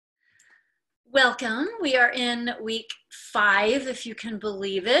Welcome. We are in week 5, if you can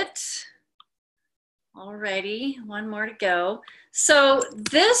believe it. Alrighty, one more to go. So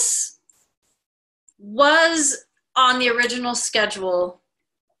this was on the original schedule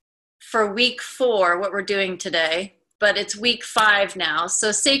for week 4, what we're doing today, but it's week 5 now.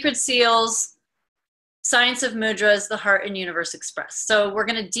 So Sacred Seals, Science of Mudras, the Heart and Universe Expressed. So we're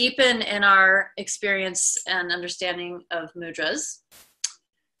going to deepen in our experience and understanding of mudras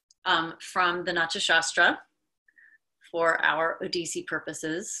from the Natya Shastra for our Odissi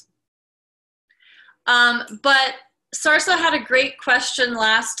purposes. But Sarsa had a great question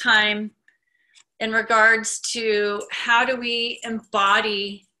last time in regards to how do we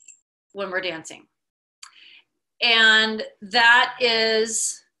embody when we're dancing. And that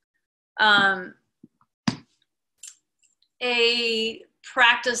is a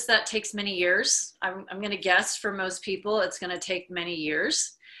practice that takes many years. I'm going to guess for most people it's going to take many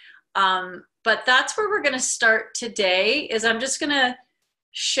years. But that's where we're going to start today. Is I'm just going to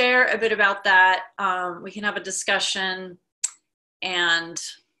share a bit about that. We can have a discussion and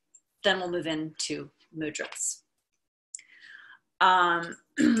then we'll move into mudras. I'm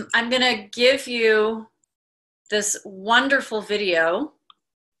going to give you this wonderful video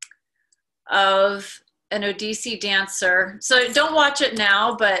of an Odissi dancer. So don't watch it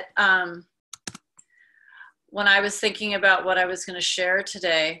now, but when I was thinking about what I was going to share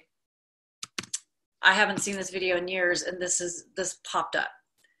today, I haven't seen this video in years, and this popped up.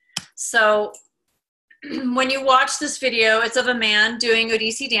 So when you watch this video, it's of a man doing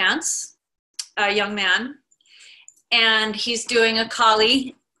Odissi dance, a young man, and he's doing a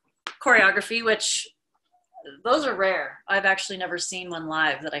Kali choreography, which those are rare. I've actually never seen one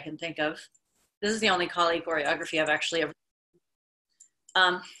live that I can think of. This is the only Kali choreography I've actually ever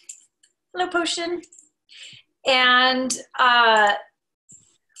hello, Potion. And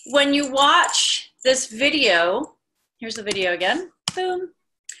when you watch this video, here's the video again, boom.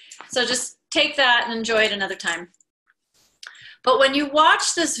 So just take that and enjoy it another time. But when you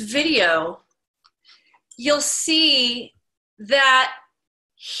watch this video, you'll see that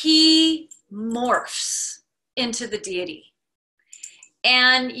he morphs into the deity.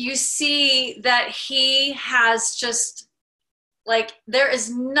 And you see that he has just, like, there is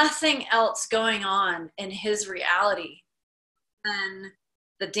nothing else going on in his reality than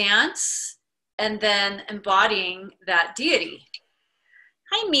the dance and then embodying that deity.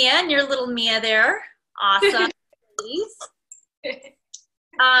 Hi, Mia, and your little Mia there. Awesome.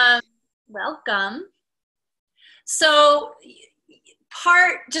 Welcome. So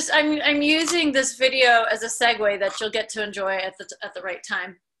I'm using this video as a segue that you'll get to enjoy at the right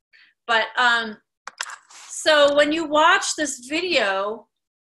time. But so when you watch this video,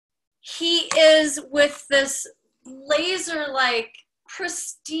 he is with this laser-like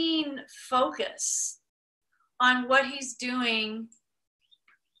pristine focus on what he's doing,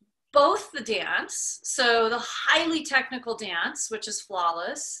 both the dance, so the highly technical dance, which is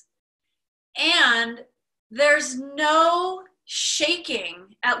flawless, and there's no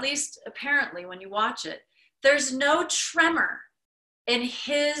shaking, at least apparently when you watch it. There's no tremor in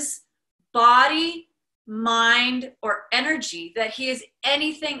his body, mind, or energy that he is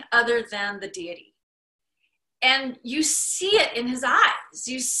anything other than the deity. And you see it in his eyes.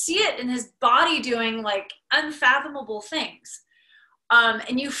 You see it in his body doing like unfathomable things.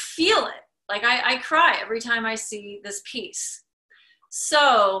 And you feel it. Like I cry every time I see this piece.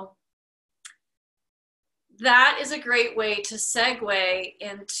 So that is a great way to segue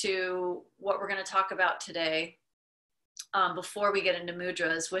into what we're going to talk about today before we get into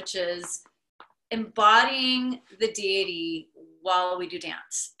mudras, which is embodying the deity while we do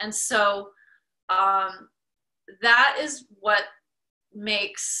dance. And so that is what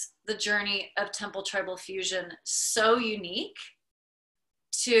makes the journey of temple tribal fusion so unique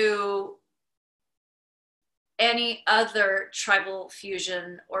to any other tribal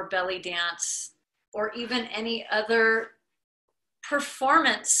fusion or belly dance or even any other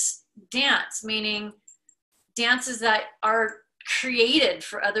performance dance, meaning dances that are created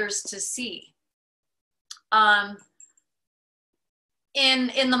for others to see in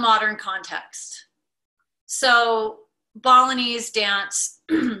the modern context. So Balinese dance,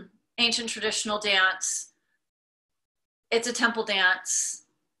 ancient traditional dance, it's a temple dance,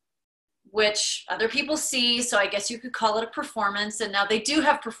 which other people see, so I guess you could call it a performance, and now they do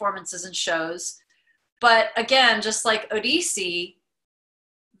have performances and shows. But again, just like Odissi,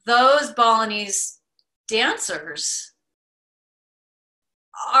 those Balinese dancers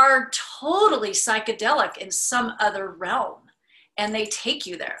are totally psychedelic in some other realm, and they take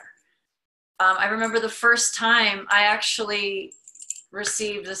you there. I remember the first time I actually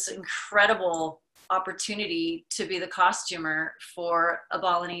received this incredible opportunity to be the costumer for a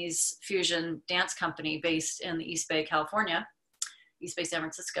Balinese fusion dance company based in the East Bay, California, East Bay, San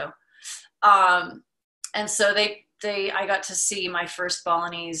Francisco. And so I got to see my first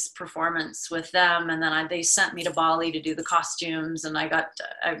Balinese performance with them, and then they sent me to Bali to do the costumes, and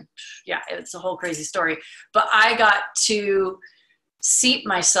it's a whole crazy story. But I got to seat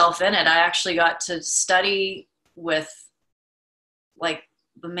myself in it. I actually got to study with like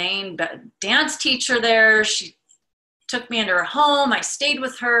the main dance teacher there. She took me into her home. I stayed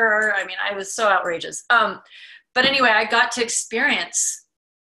with her. I mean, I was so outrageous. But anyway, I got to experience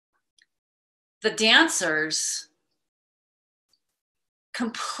the dancers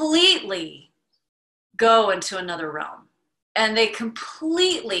completely go into another realm, and they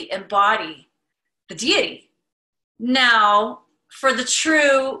completely embody the deity. Now, for the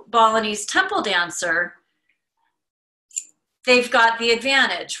true Balinese temple dancer, they've got the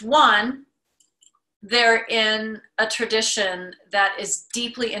advantage. One, they're in a tradition that is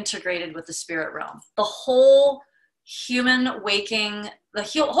deeply integrated with the spirit realm. The whole human waking, the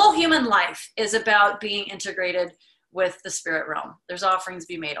whole human life is about being integrated with the spirit realm. There's offerings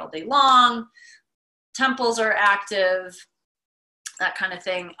be made all day long. Temples are active, that kind of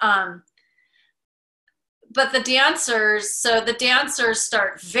thing. But the dancers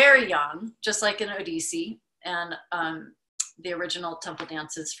start very young, just like in Odissi and the original temple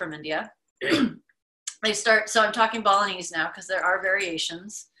dances from India. So I'm talking Balinese now because there are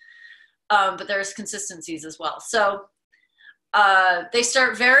variations, but there's consistencies as well. So they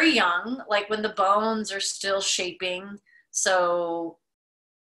start very young, like when the bones are still shaping. So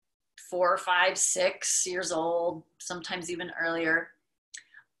 4, 5, 6 years old, sometimes even earlier.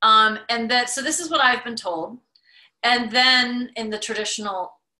 So this is what I've been told. And then in the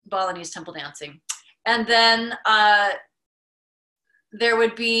traditional Balinese temple dancing, and then there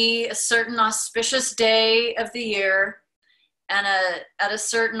would be a certain auspicious day of the year and at a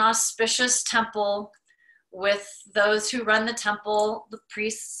certain auspicious temple with those who run the temple, the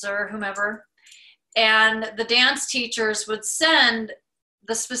priests or whomever, and the dance teachers would send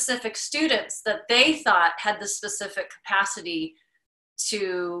the specific students that they thought had the specific capacity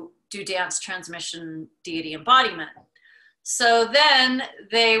to do dance transmission deity embodiment. So then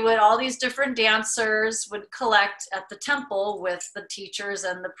all these different dancers would collect at the temple with the teachers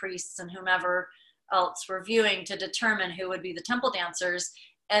and the priests and whomever else were viewing to determine who would be the temple dancers.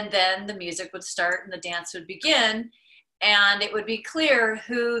 And then the music would start and the dance would begin. And it would be clear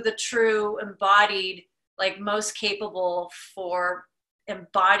who the true embodied, like most capable for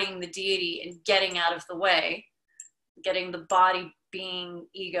embodying the deity and getting out of the way, getting the body being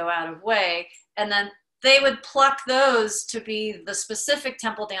ego out of way. And then they would pluck those to be the specific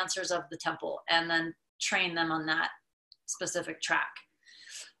temple dancers of the temple and then train them on that specific track.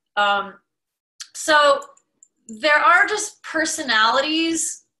 So there are just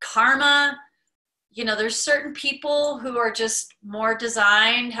personalities, karma, there's certain people who are just more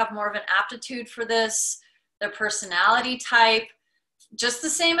designed, have more of an aptitude for this, their personality type, just the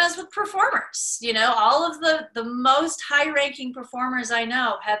same as with performers. All of the most high-ranking performers I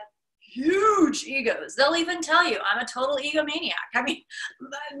know have huge egos. They'll even tell you, I'm a total egomaniac. I mean,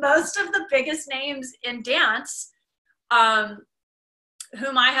 most of the biggest names in dance,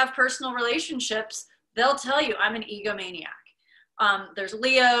 whom I have personal relationships, they'll tell you I'm an egomaniac. There's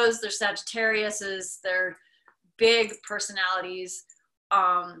Leos, there's Sagittariuses, they're big personalities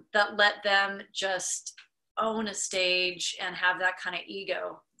that let them just own a stage and have that kind of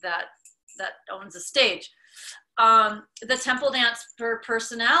ego that owns a stage. The temple dance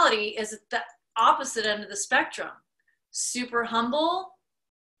personality is at the opposite end of the spectrum. Super humble,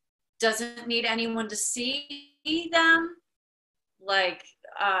 doesn't need anyone to see them.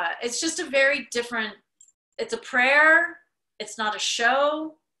 It's just a very different, it's a prayer, it's not a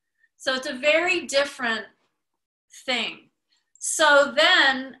show. So it's a very different thing. So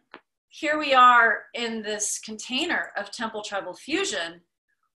then here we are in this container of temple tribal fusion,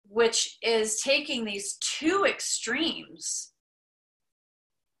 which is taking these two extremes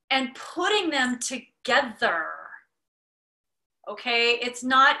and putting them together. Okay, it's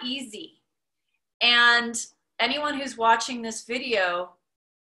not easy. And anyone who's watching this video,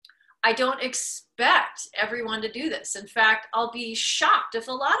 I don't expect everyone to do this. In fact, I'll be shocked if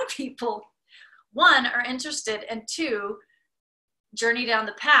a lot of people, 1, are interested, and 2, journey down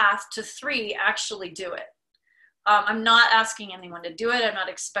the path, to 3, actually do it. I'm not asking anyone to do it. I'm not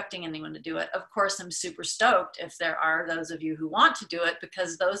expecting anyone to do it. Of course, I'm super stoked if there are those of you who want to do it,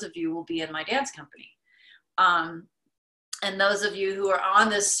 because those of you will be in my dance company. And those of you who are on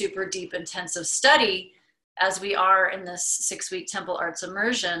this super deep intensive study as we are in this 6-week temple arts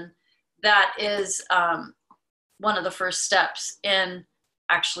immersion, that is one of the first steps in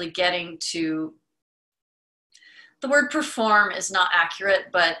actually getting to, the word perform is not accurate,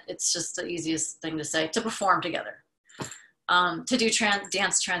 but it's just the easiest thing to say, to perform together, to do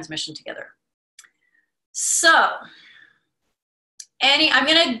dance transmission together. So, I'm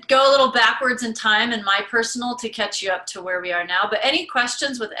going to go a little backwards in time in my personal to catch you up to where we are now, but any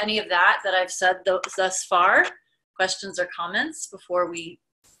questions with any of that I've said thus far? Questions or comments before we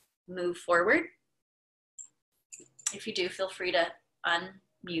move forward? If you do, feel free to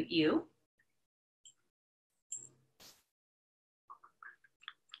unmute you.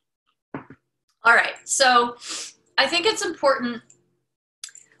 All right, so I think it's important,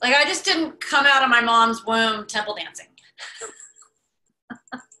 like I just didn't come out of my mom's womb temple dancing.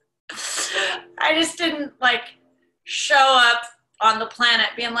 I just didn't like show up on the planet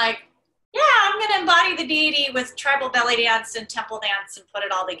being like, yeah, I'm going to embody the deity with tribal belly dance and temple dance and put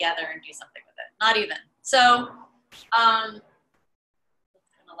it all together and do something with it. Not even. So, it's kind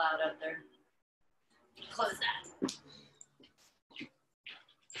of loud out there. Close that.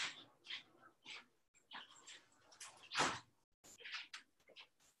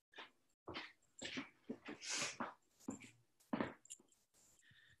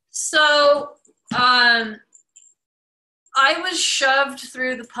 So, I was shoved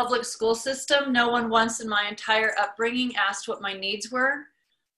through the public school system. No one once in my entire upbringing asked what my needs were.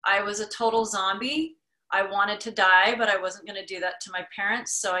 I was a total zombie. I wanted to die, but I wasn't going to do that to my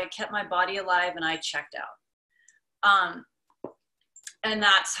parents. So I kept my body alive and I checked out. And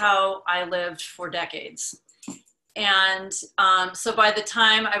that's how I lived for decades. And so by the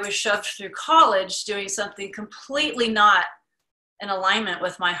time I was shoved through college doing something completely not in alignment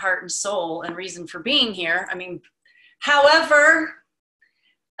with my heart and soul and reason for being here. I mean, however,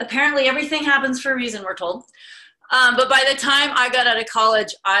 apparently everything happens for a reason, we're told. But by the time I got out of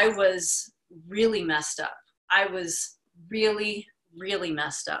college, I was really messed up. I was really, really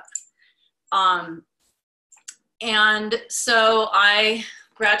messed up. And so I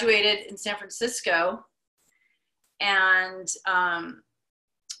graduated in San Francisco, and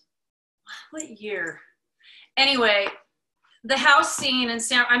what year? Anyway, the house scene in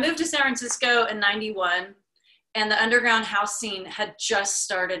I moved to San Francisco in '91, and the underground house scene had just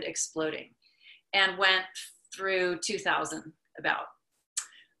started exploding and went through 2000 about.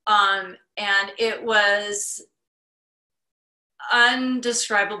 And it was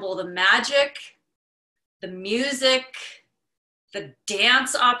undescribable, the magic, the music, the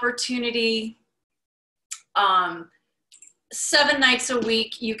dance opportunity. 7 nights a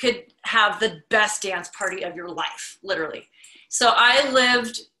week, you could have the best dance party of your life, literally. So I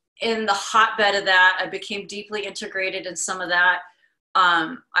lived in the hotbed of that. I became deeply integrated in some of that.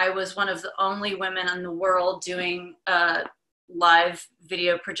 I was one of the only women in the world doing live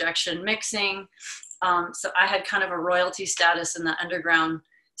video projection mixing. So I had kind of a royalty status in the underground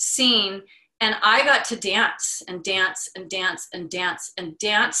scene. And I got to dance and dance and dance and dance, and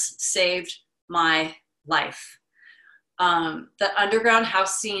dance saved my life. The underground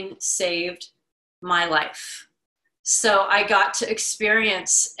house scene saved my life. So I got to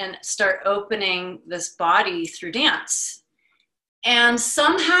experience and start opening this body through dance. And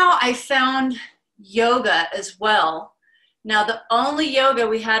somehow I found yoga as well. Now, the only yoga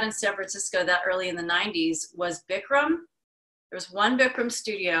we had in San Francisco that early in the 90s was Bikram. There was one Bikram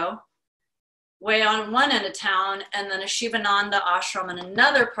studio way on one end of town, and then a Shivananda ashram in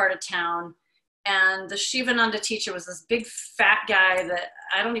another part of town. And the Shivananda teacher was this big fat guy that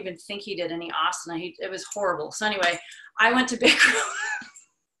I don't even think he did any asana. It was horrible. So anyway, I went to Bikram.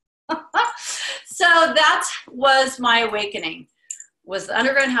 So that was my awakening, was the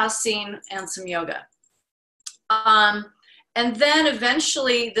underground house scene and some yoga. And then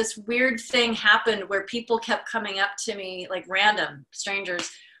eventually this weird thing happened where people kept coming up to me, like random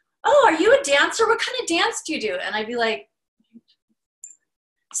strangers. Oh, are you a dancer? What kind of dance do you do? And I'd be like,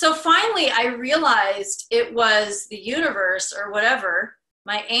 so finally I realized it was the universe or whatever,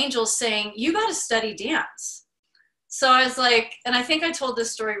 my angels saying, you got to study dance. So I was like, and I think I told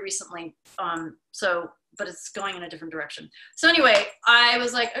this story recently, but it's going in a different direction. So anyway, I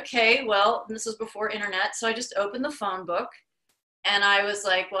was like, okay, well, this was before internet. So I just opened the phone book and I was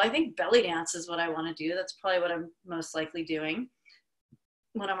like, well, I think belly dance is what I want to do. That's probably what I'm most likely doing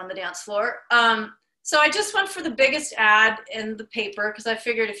when I'm on the dance floor. So I just went for the biggest ad in the paper because I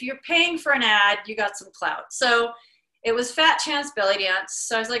figured if you're paying for an ad, you got some clout. So it was Fat Chance Belly Dance.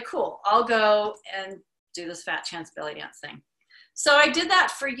 So I was like, cool, I'll go and do this Fat Chance Belly Dance thing. So I did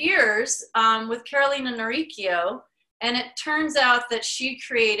that for years with Carolina Noricchio, And it turns out that she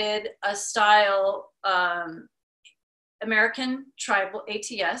created a style, American tribal,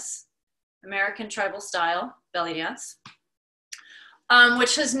 ATS, American tribal style belly dance,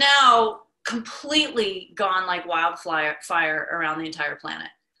 which has now completely gone like wildfire around the entire planet.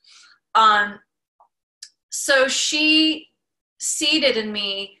 So she seeded in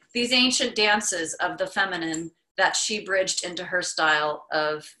me these ancient dances of the feminine that she bridged into her style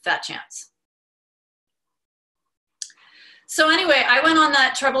of fat chants. So anyway, I went on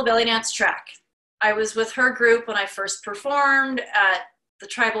that tribal belly dance track. I was with her group when I first performed at the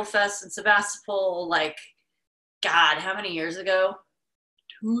Tribal Fest in Sebastopol, like, God, how many years ago?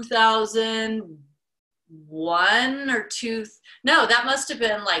 2001 or two. No, that must have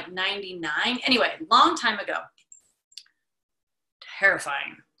been like 99. Anyway, long time ago.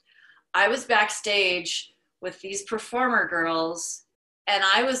 Terrifying. I was backstage with these performer girls and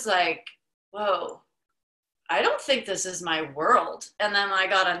I was like, whoa, I don't think this is my world. And then I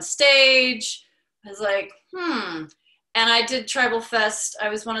got on stage, I was like, and I did Tribal Fest. I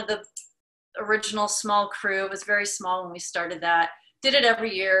was one of the original small crew. It was very small when we started that. Did it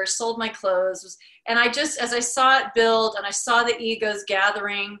every year, sold my clothes. And I just, as I saw it build and I saw the egos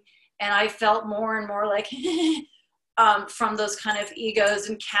gathering and I felt more and more like, from those kind of egos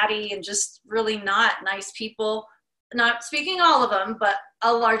and catty and just really not nice people, not speaking all of them, but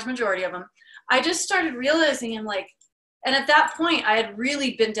a large majority of them. I just started realizing I'm like, and at that point I had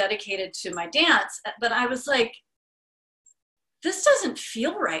really been dedicated to my dance, but I was like, this doesn't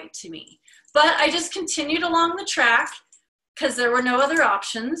feel right to me. But I just continued along the track because there were no other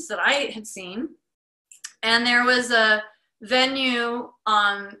options that I had seen. And there was a venue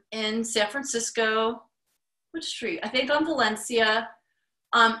in San Francisco, which street? I think on Valencia.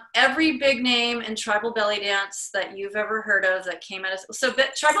 Every big name in tribal belly dance that you've ever heard of that came out of, so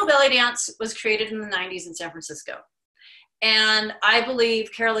tribal belly dance was created in the 90s in San Francisco. And I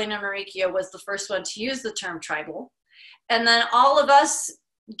believe Carolina Enriquez was the first one to use the term tribal. And then all of us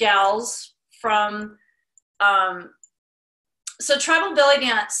gals from, so tribal belly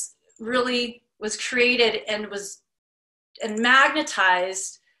dance really was created and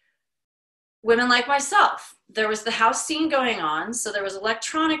magnetized women like myself. There was the house scene going on, so there was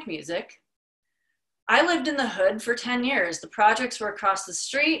electronic music. I lived in the hood for 10 years. The projects were across the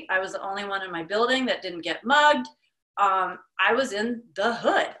street. I was the only one in my building that didn't get mugged. I was in the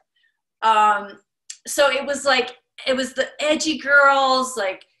hood. So it was like, it was the edgy girls,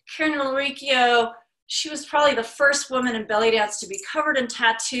 like Karen Enriquez. She was probably the first woman in belly dance to be covered in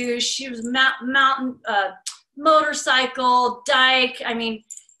tattoos. She was mountain, motorcycle, dyke. I mean,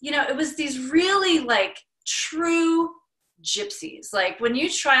 you know, it was these really like true gypsies. Like when you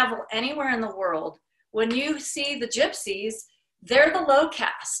travel anywhere in the world, when you see the gypsies, they're the low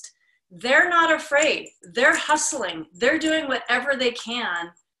caste. They're not afraid. They're hustling. They're doing whatever they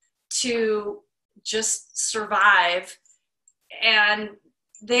can to just survive. And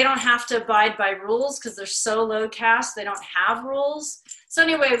they don't have to abide by rules because they're so low caste. They don't have rules. So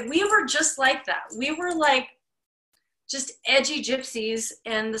anyway, we were just like that. We were like just edgy gypsies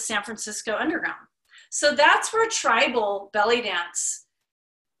in the San Francisco underground. So that's where tribal belly dance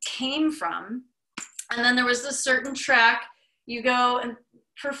came from. And then there was this certain track. You go and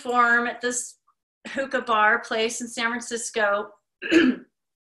perform at this hookah bar place in San Francisco.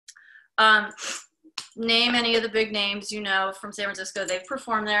 Name any of the big names you know from San Francisco, they've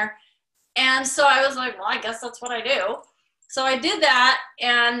performed there. And so I was like, well, I guess that's what I do. So I did that,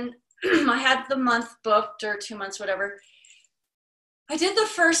 and I had the month booked, or 2 months, whatever. I did the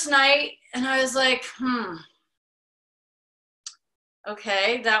first night and I was like,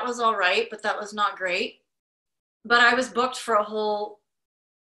 okay, that was all right, but that was not great. But I was booked for a whole,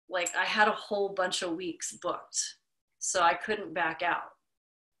 like I had a whole bunch of weeks booked, so I couldn't back out.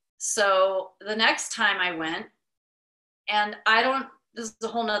 So the next time I went, and this is a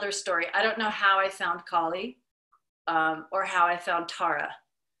whole nother story. I don't know how I found Kali or how I found Tara.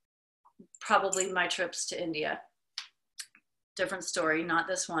 Probably my trips to India. Different story, not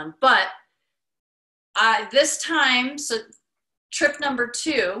this one. But this time, so trip number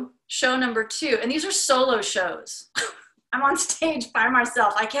 2, show number 2, and these are solo shows. I'm on stage by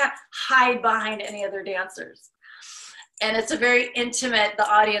myself. I can't hide behind any other dancers. And it's a very intimate, the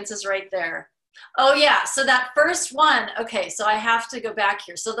audience is right there. Oh yeah, so that first one, okay, so I have to go back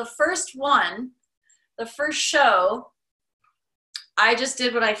here. So the first one, the first show, I just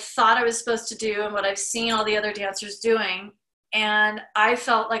did what I thought I was supposed to do and what I've seen all the other dancers doing. And I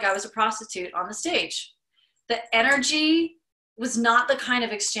felt like I was a prostitute on the stage. The energy was not the kind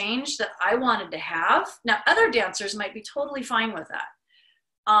of exchange that I wanted to have. Now, other dancers might be totally fine with that.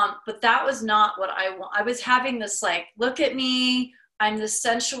 But that was not what I want. I was having this like, look at me, I'm the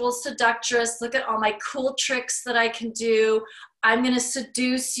sensual seductress, look at all my cool tricks that I can do, I'm going to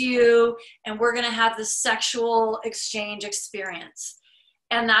seduce you, and we're going to have this sexual exchange experience.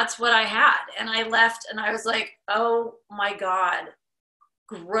 And that's what I had. And I left and I was like, oh my God,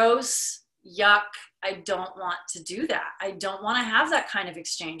 gross, yuck. I don't want to do that. I don't want to have that kind of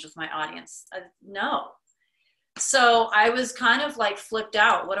exchange with my audience. No. So I was kind of like flipped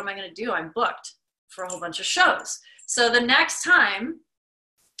out. What am I going to do? I'm booked for a whole bunch of shows. So the next time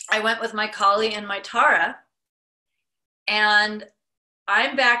I went with my Kali and my Tara, and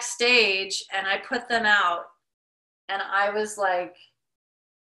I'm backstage and I put them out, and I was like,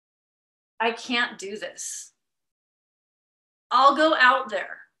 I can't do this. I'll go out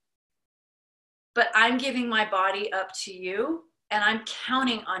there, but I'm giving my body up to you, and I'm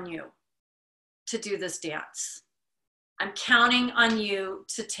counting on you to do this dance. I'm counting on you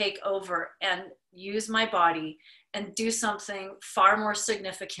to take over and use my body and do something far more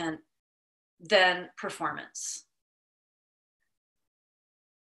significant than performance.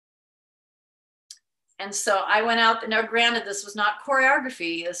 And so I went out, now granted, this was not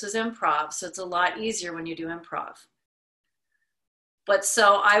choreography, this was improv, so it's a lot easier when you do improv. But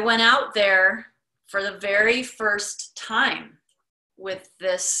so I went out there for the very first time with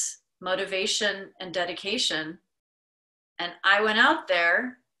this motivation and dedication. And I went out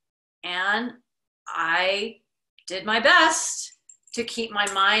there and I did my best to keep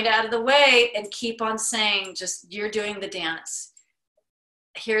my mind out of the way and keep on saying, just, you're doing the dance.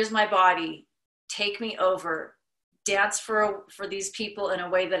 Here's my body. Take me over. Dance for these people in a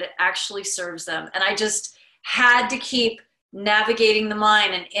way that it actually serves them. And I just had to keep navigating the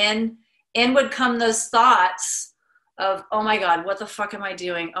mind, and in would come those thoughts of, oh my God, what the fuck am I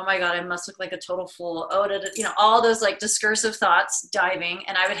doing? Oh my God, I must look like a total fool. Oh, you know, all those like discursive thoughts diving.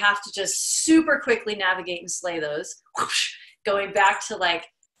 And I would have to just super quickly navigate and slay those. Whoosh, going back to like,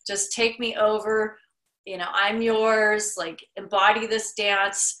 just take me over, you know, I'm yours, like embody this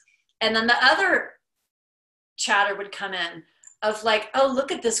dance. And then the other chatter would come in of like, oh,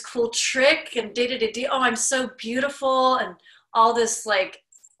 look at this cool trick and da-da-da-da. Oh, I'm so beautiful, and all this like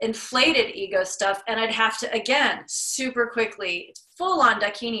inflated ego stuff. And I'd have to, again, super quickly, full on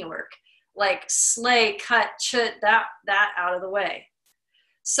dakini work, like slay, cut, chut, that out of the way.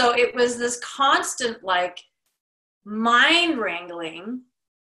 So it was this constant like mind wrangling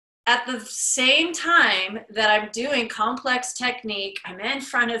at the same time that I'm doing complex technique. I'm in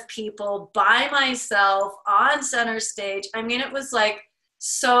front of people by myself on center stage. I mean, it was like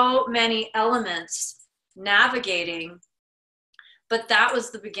so many elements navigating, but that was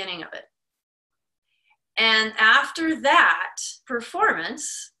the beginning of it. And after that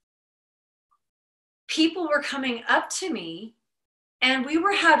performance, people were coming up to me and we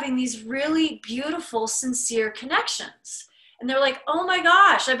were having these really beautiful, sincere connections. And they're like, oh my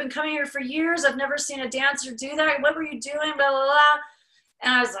gosh, I've been coming here for years. I've never seen a dancer do that. What were you doing? Blah, blah, blah.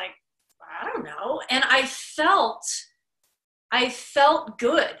 And I was like, I don't know. And I felt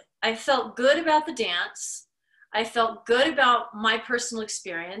good. I felt good about the dance. I felt good about my personal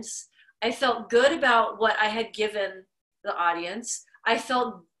experience. I felt good about what I had given the audience. I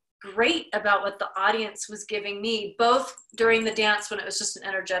felt great about what the audience was giving me, both during the dance when it was just an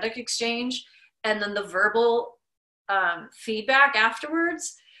energetic exchange, and then the verbal feedback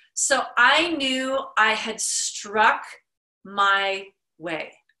afterwards. So I knew I had struck my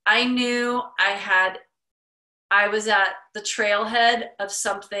way. I knew I was at the trailhead of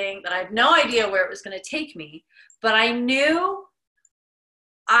something that I had no idea where it was going to take me, but I knew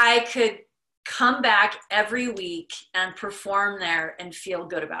I could come back every week and perform there and feel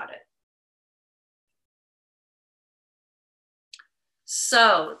good about it.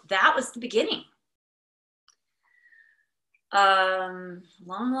 So that was the beginning.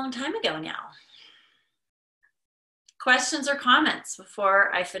 Long time ago now. Questions or comments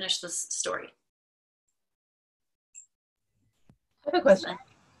before I finish this story? I have a question.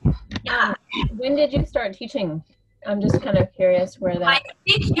 Yeah. When did you start teaching? I'm just kind of curious where that. I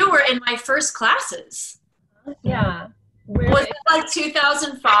think you were in my first classes. Yeah. Was it like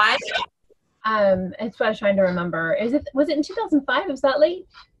 2005? It's what I was trying to remember. Was it in 2005? Was that late?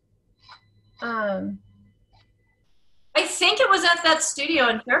 I think it was at that studio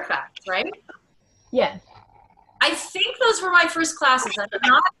in Fairfax, right? Yes. I think those were my first classes. I'm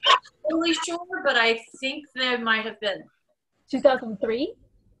not totally sure, but I think they might have been. 2003?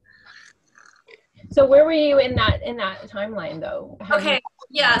 So where were you in that timeline though? Okay,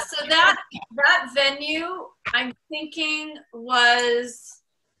 yeah, so that venue, I'm thinking was,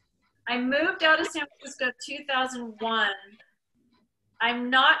 I moved out of San Francisco 2001. I'm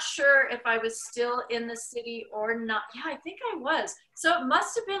not sure if I was still in the city or not. Yeah, I think I was. So it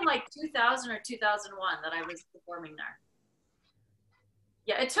must have been like 2000 or 2001 that I was performing there.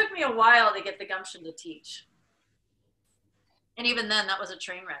 Yeah, it took me a while to get the gumption to teach. And even then, that was a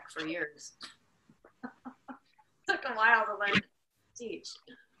train wreck for years. Took a while to learn to teach.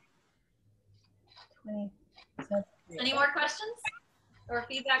 Any more questions or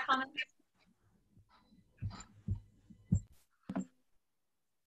feedback, comments?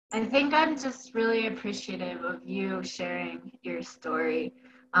 I think I'm just really appreciative of you sharing your story,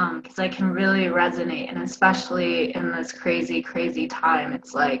 because I can really resonate, and especially in this crazy, crazy time,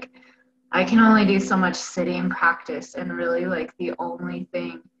 it's like I can only do so much sitting practice, and really like the only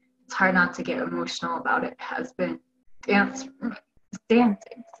thing, it's hard not to get emotional about it, has been dancing. So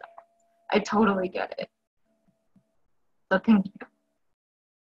I totally get it. So thank you.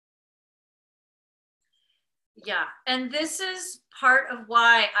 Yeah, and this is part of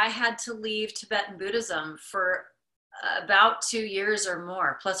why I had to leave Tibetan Buddhism for about 2 years or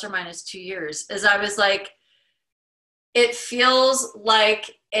more, plus or minus 2 years, is I was like, it feels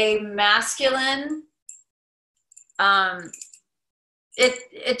like a masculine,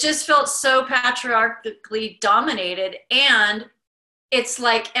 it just felt so patriarchally dominated, and it's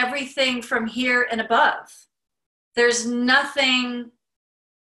like everything from here and above. There's nothing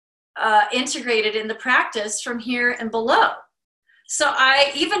integrated in the practice from here and below. So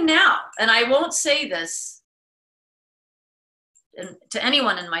I, even now, and I won't say this to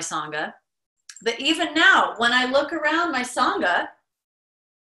anyone in my Sangha, but even now, when I look around my Sangha,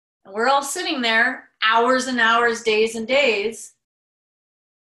 and we're all sitting there hours and hours, days and days,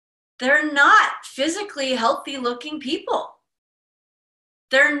 they're not physically healthy looking people.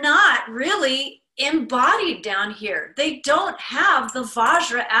 They're not really embodied down here. They don't have the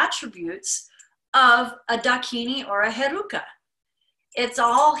Vajra attributes of a Dakini or a Heruka. It's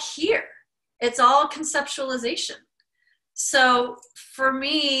all here. It's all conceptualization. So for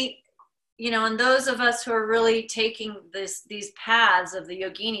me, you know, and those of us who are really taking these paths of the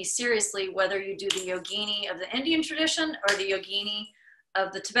yogini seriously, whether you do the yogini of the Indian tradition or the yogini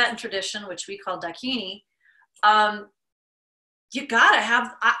of the Tibetan tradition, which we call Dakini, you gotta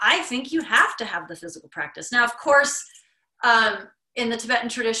have, I think you have to have the physical practice. Now, of course, in the Tibetan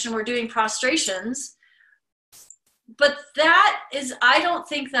tradition, we're doing prostrations, but that is, I don't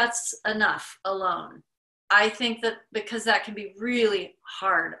think that's enough alone. I think that because that can be really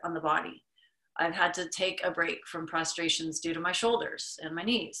hard on the body. I've had to take a break from prostrations due to my shoulders and my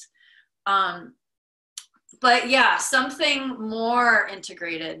knees. But yeah, something more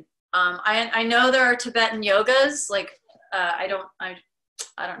integrated. I know there are Tibetan yogas, like I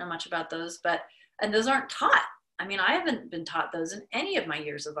don't know much about those, and those aren't taught. I mean, I haven't been taught those in any of my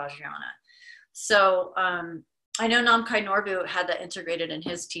years of Vajrayana. So I know Namkhai Norbu had that integrated in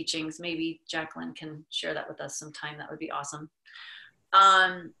his teachings. Maybe Jacqueline can share that with us sometime. That would be awesome.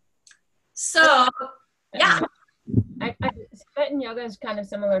 So yeah. Tibetan yoga is kind of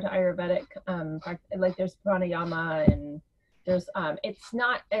similar to Ayurvedic. Like there's pranayama, and there's it's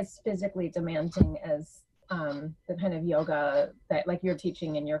not as physically demanding as the kind of yoga that like you're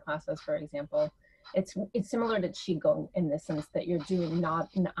teaching in your classes, for example. It's similar to qigong in the sense that you're doing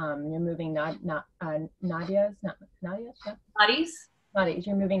you're moving nadis.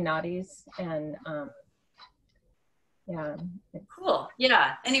 You're moving nadis, and yeah. Cool.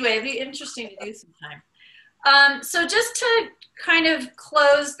 Yeah. Anyway, it'd be interesting to do sometime. So just to kind of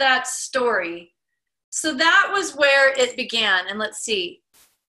close that story, so that was where it began. And let's see.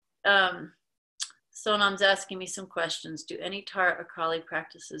 Sonam's asking me some questions. Do any Tara or Kali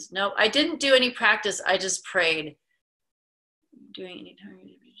practices? No, I didn't do any practice. I just prayed. Doing any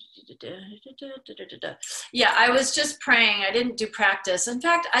Yeah, I was just praying. I didn't do practice. In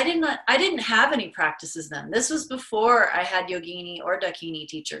fact, I didn't have any practices then. This was before I had yogini or dakini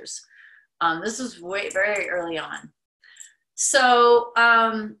teachers. This was very early on. So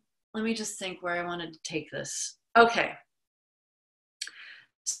let me just think where I wanted to take this. Okay.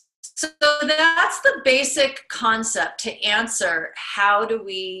 So that's the basic concept to answer how do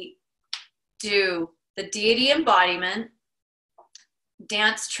we do the deity embodiment,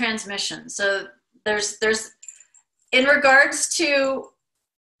 dance transmission. So there's in regards to,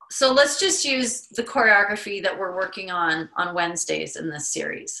 so let's just use the choreography that we're working on Wednesdays in this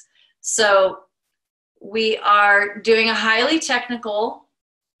series. So we are doing a highly technical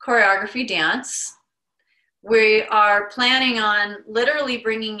choreography dance. We are planning on literally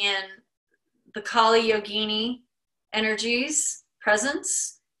bringing in the Kali Yogini energies,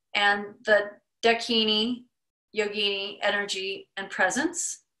 presence, and the Dakini Yogini energy and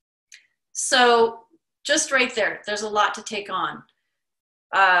presence. So just right there, there's a lot to take on.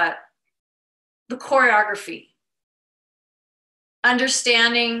 the choreography,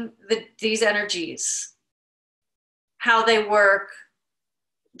 understanding these energies, how they work,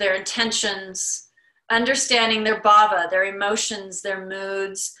 their intentions, understanding their bhava, their emotions, their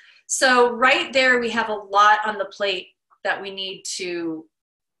moods. So right there, we have a lot on the plate that we need to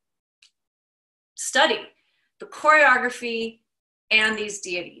study, the choreography and these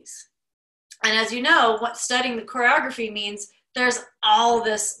deities. And as you know, what studying the choreography means, there's all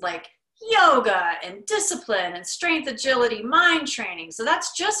this like yoga and discipline and strength, agility, mind training. So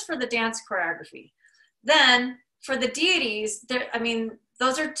that's just for the dance choreography. Then for the deities, I mean,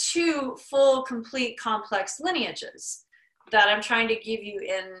 those are two full, complete, complex lineages that I'm trying to give you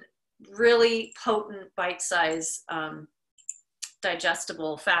in really potent, bite-sized,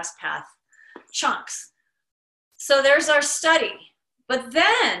 digestible, fast path chunks. So there's our study. But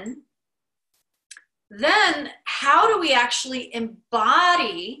then how do we actually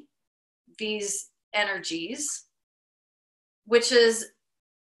embody these energies, which is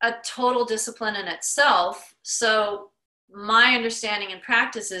a total discipline in itself. So my understanding and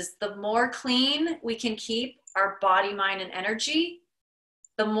practice is the more clean we can keep our body, mind, and energy,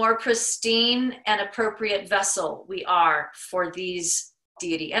 the more pristine and appropriate vessel we are for these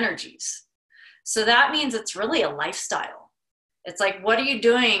deity energies. So that means it's really a lifestyle. It's like, what are you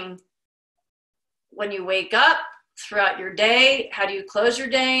doing when you wake up throughout your day? How do you close your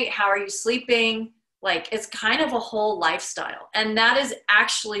day? How are you sleeping? Like, it's kind of a whole lifestyle. And that is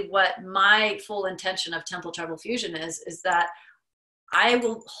actually what my full intention of Temple Tribal Fusion is that I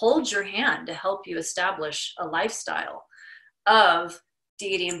will hold your hand to help you establish a lifestyle of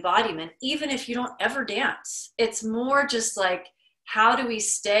deity embodiment, even if you don't ever dance. It's more just like, how do we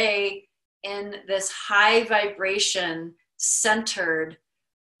stay in this high vibration centered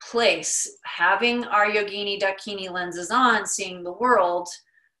place, having our yogini dakini lenses on, seeing the world,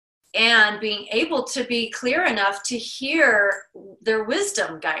 and being able to be clear enough to hear their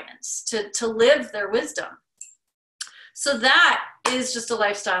wisdom guidance, to live their wisdom. So that is just a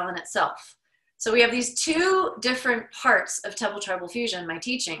lifestyle in itself. So we have these two different parts of Temple Tribal Fusion, my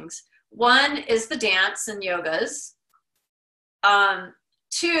teachings. One is the dance and yogas.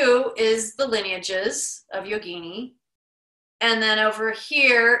 Two is the lineages of yogini. And then over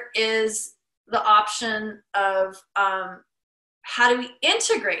here is the option of how do we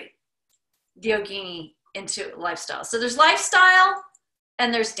integrate the yogini into lifestyle. So there's lifestyle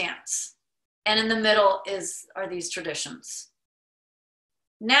and there's dance. And in the middle are these traditions.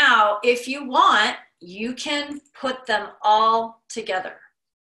 Now, if you want, you can put them all together.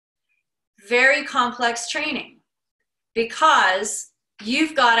 Very complex training, because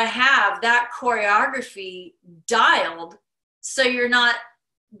you've got to have that choreography dialed so you're not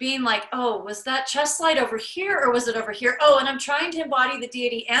being like, oh, was that chest slide over here or was it over here? Oh, and I'm trying to embody the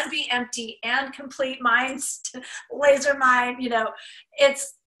deity and be empty and complete minds, laser mind,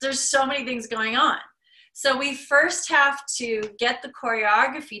 there's so many things going on. So we first have to get the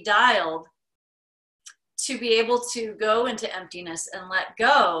choreography dialed to be able to go into emptiness and let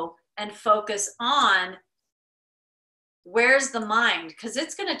go and focus on where's the mind, because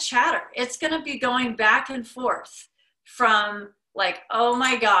it's going to chatter. It's going to be going back and forth from like, oh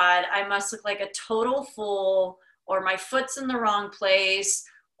my God, I must look like a total fool, or my foot's in the wrong place,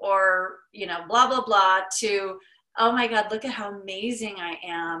 or, blah, blah, blah, to, oh my God, look at how amazing I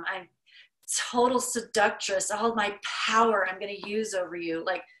am. I'm total seductress. All my power I'm going to use over you.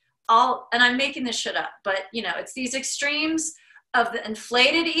 And I'm making this shit up, but it's these extremes of the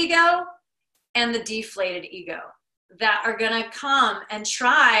inflated ego and the deflated ego that are going to come and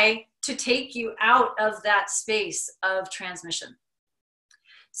try to take you out of that space of transmission.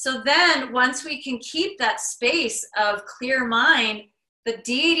 So then once we can keep that space of clear mind, the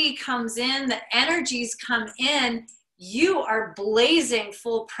deity comes in, the energies come in, you are blazing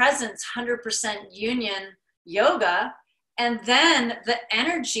full presence, 100% union yoga. And then the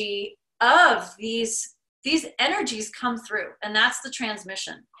energy of these energies come through, and that's the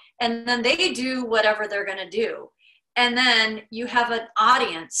transmission. And then they do whatever they're going to do. And then you have an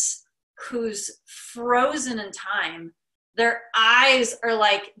audience who's frozen in time. Their eyes are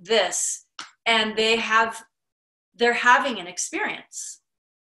like this, and they're having an experience.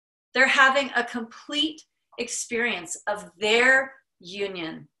 They're having a complete experience of their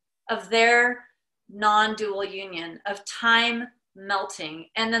union, of their non-dual union, of time melting.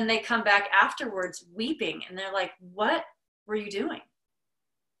 And then they come back afterwards weeping, and they're like, what were you doing?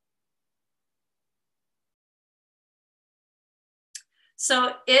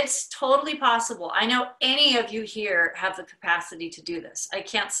 So it's totally possible. I know any of you here have the capacity to do this. I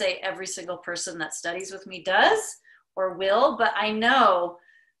can't say every single person that studies with me does or will, but I know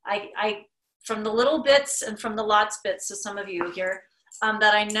I from the little bits and from the lots bits to some of you here,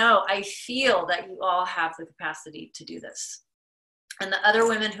 that I know, I feel that you all have the capacity to do this. And the other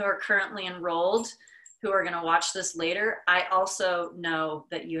women who are currently enrolled, who are going to watch this later, I also know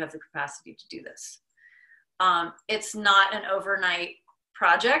that you have the capacity to do this. It's not an overnight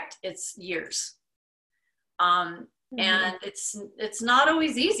project, it's years. And it's not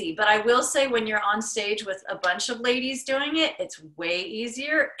always easy, but I will say when you're on stage with a bunch of ladies doing it, it's way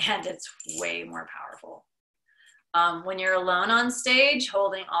easier and it's way more powerful. When you're alone on stage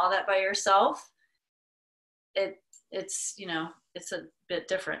holding all that by yourself, it's you know, it's a bit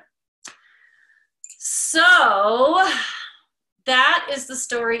different. So that is the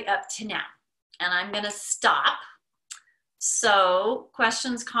story up to now, and I'm going to stop. So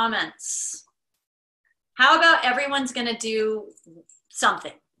questions, comments? How about everyone's going to do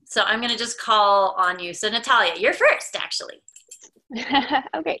something? So I'm going to just call on you. So Natalia, you're first, actually.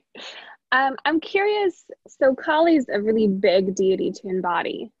 Okay. I'm curious. So Kali's a really big deity to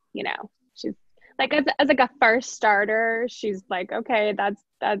embody. You know, she's like as like a first starter. She's like, okay,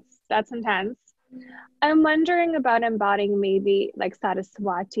 that's intense. I'm wondering about embodying maybe like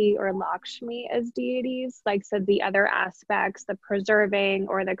Saraswati or Lakshmi as deities, like so the other aspects, the preserving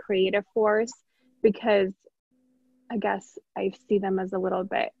or the creative force, because I guess I see them as a little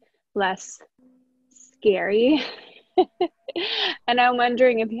bit less scary. And I'm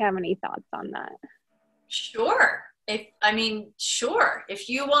wondering if you have any thoughts on that. Sure. Sure. If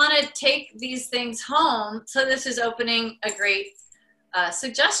you want to take these things home, so this is opening a great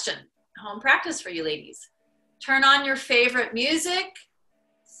suggestion, home practice for you ladies. Turn on your favorite music,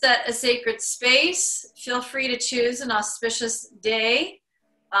 set a sacred space, feel free to choose an auspicious day.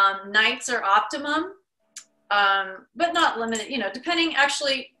 Nights are optimum, but not limited, you know, depending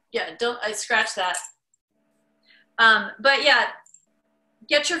actually, yeah, I scratch that. But yeah,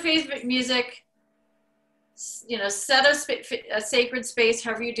 get your favorite music, you know, set a sacred space,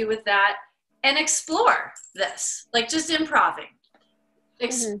 however you do with that, and explore this, like just improving.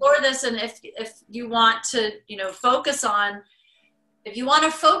 Explore this, and if you want to, you know, if you want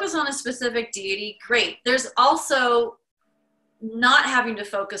to focus on a specific deity, great. There's also not having to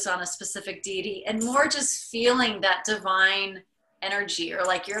focus on a specific deity and more just feeling that divine energy, or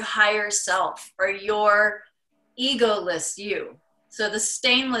like your higher self, or your egoless you. So the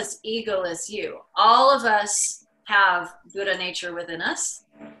stainless, egoless you. All of us have Buddha nature within us,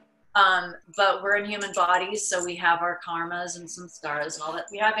 but we're in human bodies, so we have our karmas and samskaras and all that.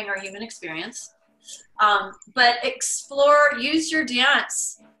 We're having our human experience. But explore, use your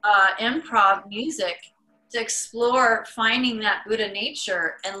dance, improv, music to explore finding that Buddha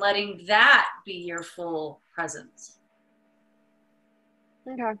nature and letting that be your full presence.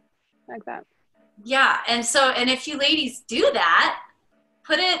 Okay, like that. Yeah, and if you ladies do that,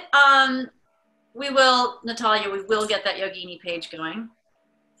 put it, Natalia, we will get that yogini page going.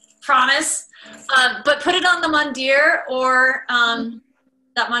 Promise. But put it on the Mandir, or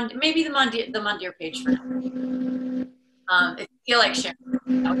maybe the Mandir page for now. If you feel like sharing,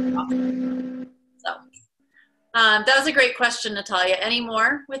 that would be awesome. So that was a great question, Natalia. Any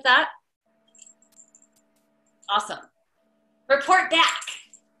more with that? Awesome. Report back.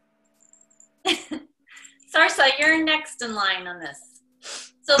 Sarsa, you're next in line on this.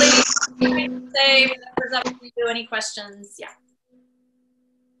 So ladies, say whatever's up for you. Any questions? Yeah.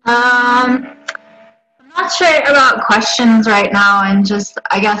 I'm not sure about questions right now, and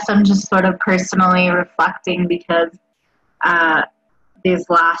I guess I'm just sort of personally reflecting because these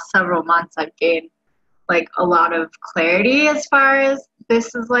last several months I've gained like a lot of clarity as far as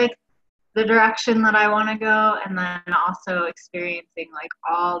this is like the direction that I want to go, and then also experiencing like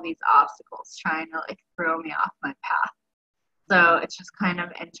all these obstacles trying to like throw me off my path. So it's just kind of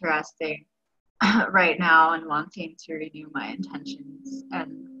interesting right now and wanting to renew my intentions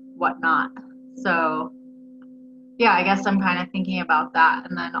and whatnot. So yeah, I guess I'm kind of thinking about that.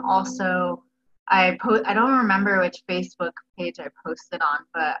 And then also I don't remember which Facebook page I posted on,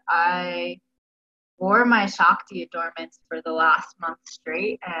 but I wore my Shakti adornments for the last month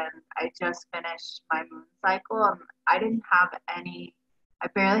straight, and I just finished my moon cycle, and I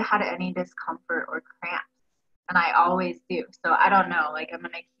barely had any discomfort or cramps, and I always do. So I don't know, like I'm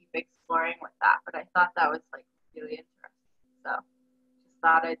going to keep exploring with that, but I thought that was like really interesting. So just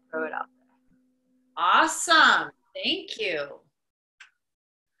thought I'd throw it out there. Awesome. Thank you.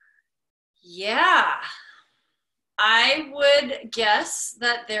 Yeah. I would guess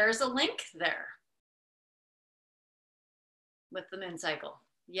that there's a link there with the moon cycle.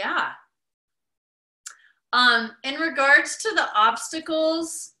 Yeah. In regards to the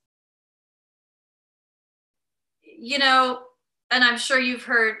obstacles, you know, and I'm sure you've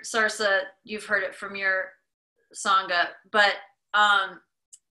heard, Sarsa, you've heard it from your Sangha, but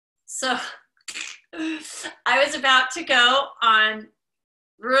so I was about to go on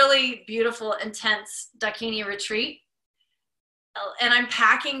really beautiful, intense Dakini retreat, and I'm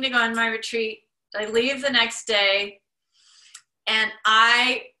packing to go on my retreat. I leave the next day, and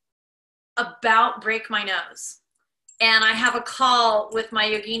I about break my nose. And I have a call with my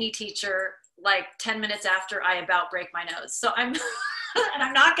yogini teacher like 10 minutes after I about break my nose. So I'm, and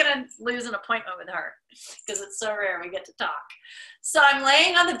I'm not gonna lose an appointment with her because it's so rare we get to talk. So I'm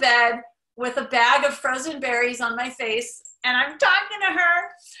laying on the bed with a bag of frozen berries on my face, and I'm talking to her,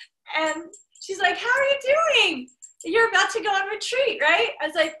 and she's like, how are you doing? You're about to go on retreat, right? I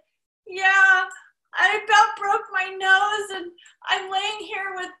was like, yeah, I about broke my nose, and I'm laying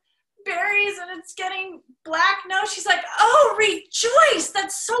here with berries and it's getting black nose. She's like, oh, rejoice.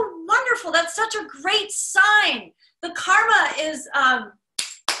 That's so wonderful. That's such a great sign. The karma is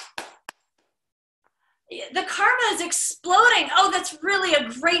exploding. Oh, that's really a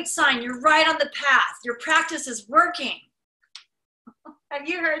great sign. You're right on the path. Your practice is working. Have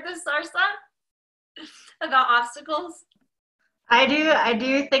you heard this, Sarsa, about obstacles? I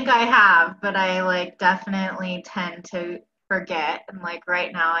do think I have, but I like definitely tend to forget. And like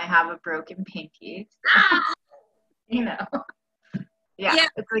right now I have a broken pinky. You know. Yeah,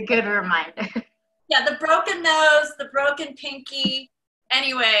 it's a good reminder. Yeah, the broken nose, the broken pinky.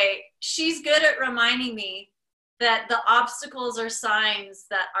 Anyway, she's good at reminding me that the obstacles are signs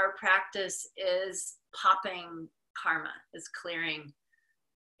that our practice is popping karma, is clearing.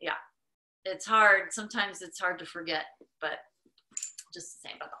 Yeah, it's hard. Sometimes it's hard to forget, but just the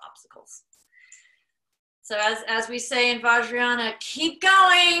same about the obstacles. So as we say in Vajrayana, keep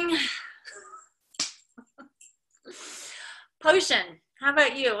going. Potion, how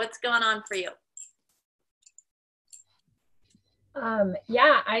about you? What's going on for you?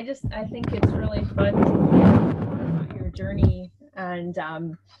 Yeah, I think it's really fun to hear about your journey and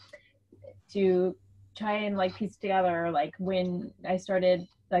to try and like piece together like when I started,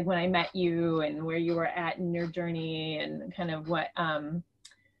 like when I met you and where you were at in your journey and kind of what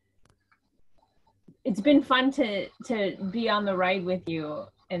it's been fun to be on the ride with you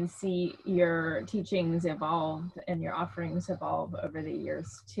and see your teachings evolve and your offerings evolve over the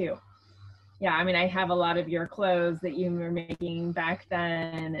years too. Yeah, I mean, I have a lot of your clothes that you were making back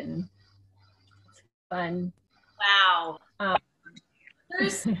then, and it's fun. Wow.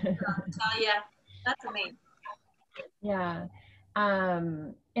 There's, I'll tell you, that's amazing. Yeah.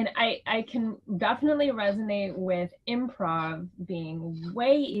 And I can definitely resonate with improv being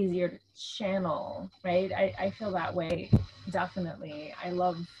way easier to channel, right? I feel that way, definitely. I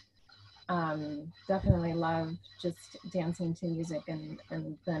love, definitely love just dancing to music and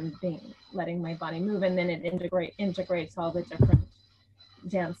then letting my body move, and then it integrates all the different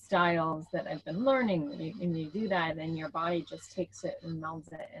dance styles that I've been learning. When you do that, then your body just takes it and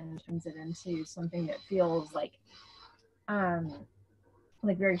melds it and turns it into something that feels like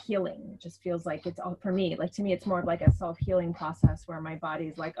very healing. It just feels like it's all, for me, like to me, it's more of like a self-healing process where my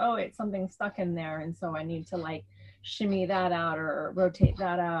body's like, oh, it's something stuck in there. And so I need to like shimmy that out or rotate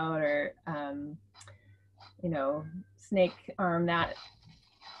that out or, snake arm that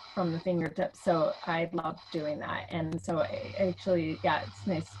from the fingertips. So I love doing that. And so I actually, yeah, it's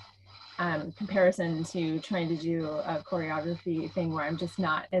nice comparison to trying to do a choreography thing where I'm just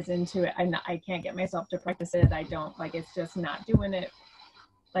not as into it. I can't get myself to practice it. I don't like, it's just not doing it.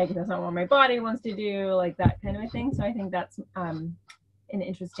 Like that's not what my body wants to do, like that kind of a thing. So I think that's an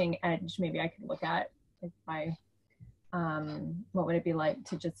interesting edge maybe I could look at if what would it be like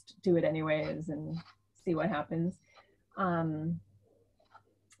to just do it anyways and see what happens.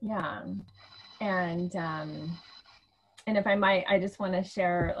 Yeah, and if I might, I just want to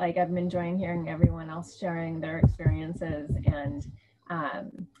share, like I've been enjoying hearing everyone else sharing their experiences, and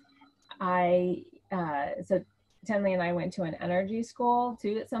so Tenley and I went to an energy school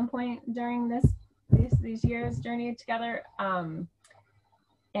too at some point during these years journey together,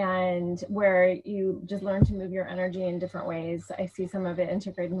 and where you just learn to move your energy in different ways. I see some of it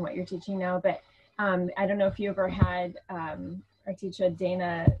integrated in what you're teaching now, but I don't know if you ever had our teacher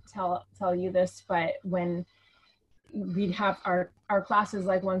Dana tell you this, but when we'd have our classes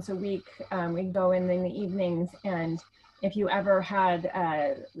like once a week, we'd go in the evenings, and if you ever had,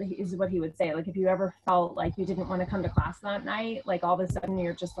 is what he would say, like if you ever felt like you didn't want to come to class that night, like all of a sudden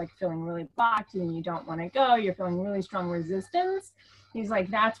you're just like feeling really blocked and you don't want to go, you're feeling really strong resistance, he's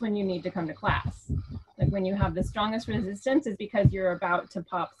like, that's when you need to come to class. Like when you have the strongest resistance is because you're about to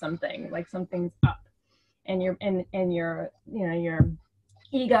pop something, like something's up, and your your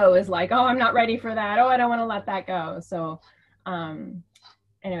ego is like, oh, I'm not ready for that, oh, I don't want to let that go. So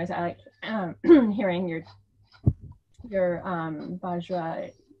Anyways, I like hearing your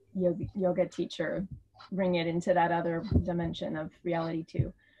Vajra yoga teacher bring it into that other dimension of reality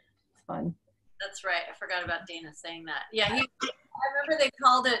too. It's fun. That's right. I forgot about Dana saying that. Yeah, I remember they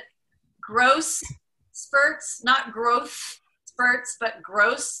called it gross spurts, not growth spurts, but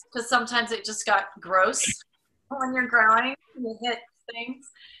gross, because sometimes it just got gross when you're growing. You hit things.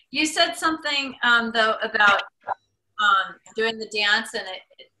 You said something though about doing the dance and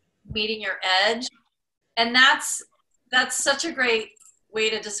meeting your edge, and that's such a great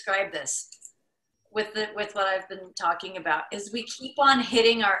way to describe this. With what I've been talking about is we keep on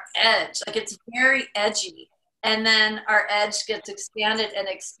hitting our edge, like it's very edgy, and then our edge gets expanded and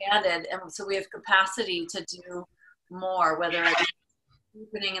expanded, and so we have capacity to do more, whether it's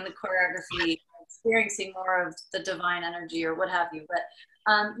deepening in the choreography, experiencing more of the divine energy or what have you. But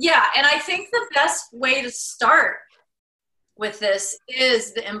yeah, and I think the best way to start with this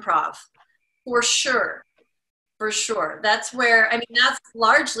is the improv, for sure. For sure. That's where, I mean, that's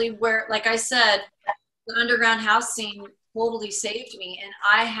largely where, like I said, the underground house scene totally saved me. And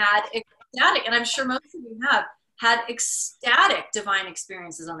I had ecstatic, and I'm sure most of you have had ecstatic divine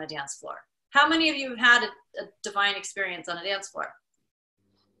experiences on the dance floor. How many of you have had a divine experience on a dance floor?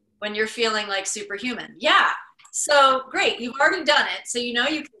 When you're feeling like superhuman? Yeah. So great. You've already done it. So you know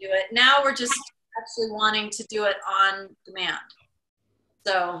you can do it. Now we're just actually wanting to do it on demand.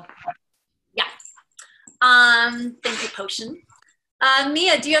 So yeah. Thank you, Potion.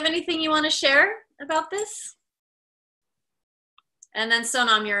 Mia, do you have anything you want to share about this? And then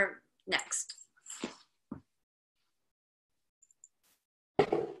Sonam, you're next.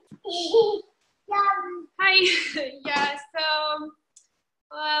 Hi. Yeah, so,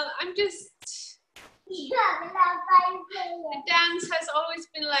 well, I'm just, the dance has always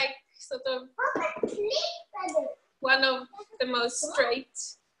been like sort of one of the most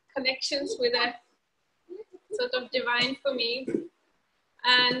straight connections with a sort of divine for me.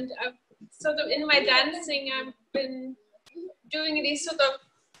 And I've sort of, in my dancing, I've been doing these sort of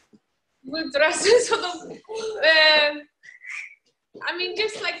mudras, sort of, I mean,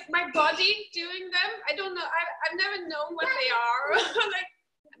 just like my body doing them. I don't know, I've never known what they are. Like,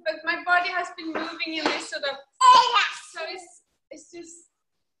 but my body has been moving in this sort of, so it's just,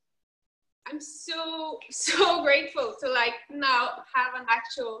 I'm so grateful to like now have an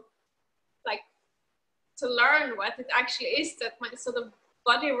actual, like, to learn what it actually is that my sort of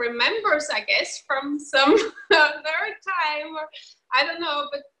body remembers, I guess, from some other time, or I don't know,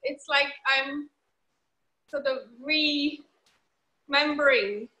 but it's like I'm sort of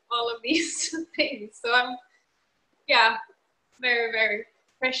remembering all of these things. So I'm, yeah, very, very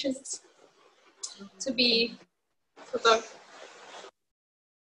precious to be sort of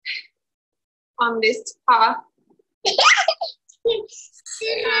on this path.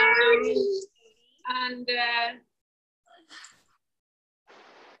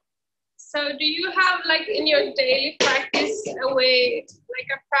 So do you have, like, in your daily practice a way, like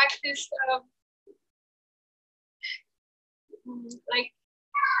a practice of like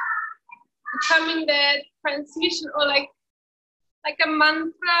becoming the transmission, or like a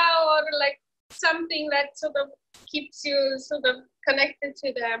mantra, or like something that sort of keeps you sort of connected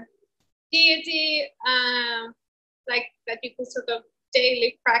to the deity, like that you can sort of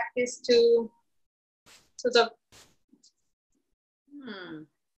daily practice to sort of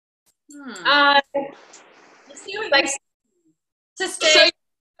like to stay, so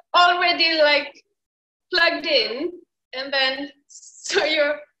already like plugged in, and then so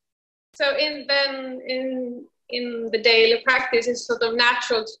you're in the daily practice it's sort of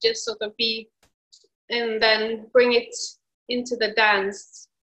natural to just sort of be, and then bring it into the dance.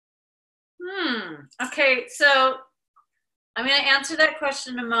 Okay, so I'm going to answer that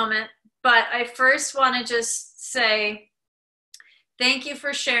question in a moment, but I first want to just say thank you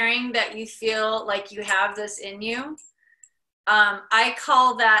for sharing that you feel like you have this in you. I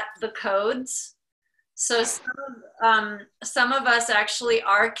call that the codes. So some of us actually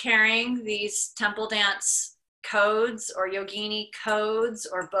are carrying these temple dance codes or yogini codes,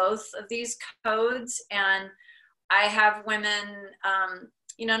 or both of these codes. And I have women,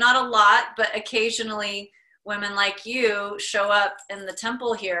 you know, not a lot, but occasionally women like you show up in the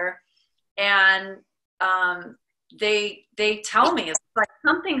temple here, and they tell me, it's like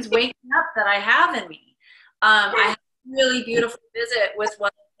something's waking up that I have in me. I had a really beautiful visit with one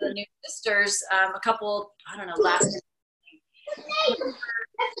of the new sisters, a couple, I don't know, last week.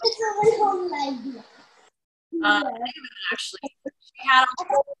 Actually, she had like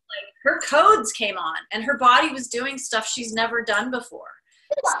her codes came on, and her body was doing stuff she's never done before.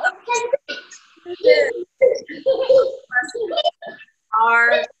 So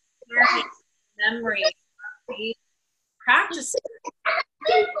our memory of these practices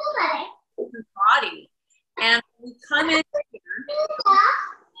in the body. And we come in here,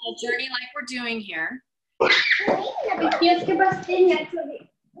 a journey like we're doing here. You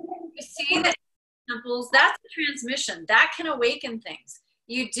see the temples, that's the transmission. That can awaken things.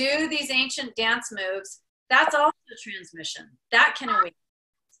 You do these ancient dance moves, that's also transmission. That can awaken.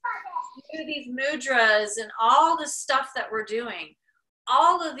 You do these mudras and all the stuff that we're doing.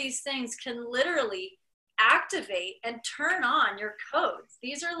 All of these things can literally activate and turn on your codes.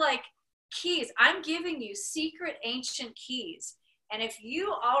 These are like keys. I'm giving you secret ancient keys. And if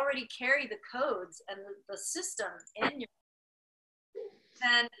you already carry the codes and the system in your,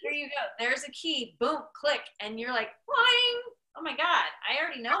 then here you go. There's a key. Boom, click. And you're like, boing. Oh my God, I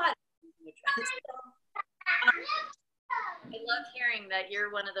already know how to do it. I love hearing that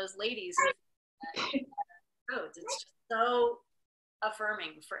you're one of those ladies with codes. It's just so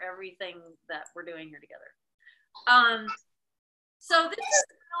affirming for everything that we're doing here together. So this is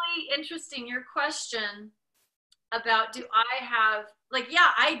really interesting, your question about do I have, like,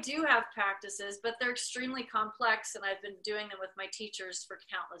 yeah, I do have practices, but they're extremely complex and I've been doing them with my teachers for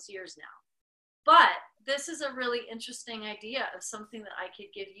countless years now. But this is a really interesting idea of something that I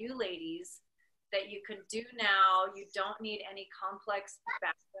could give you ladies that you can do now. You don't need any complex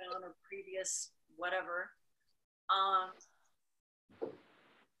background or previous whatever.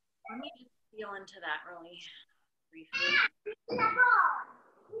 Let me just feel into that really briefly.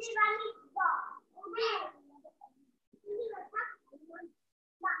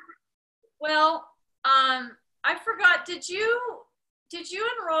 Well, I forgot, did you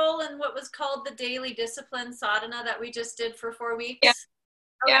enroll in what was called the daily discipline sadhana that we just did for 4 weeks? Yeah.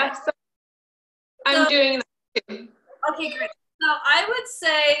 Okay. Yeah, so I'm doing that too. Okay, great. So I would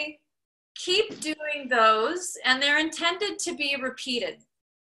say keep doing those, and they're intended to be repeated.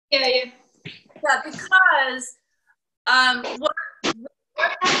 Yeah. Yeah, because what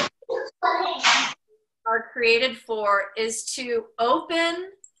are created for is to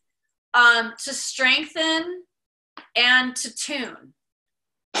open, to strengthen, and to tune.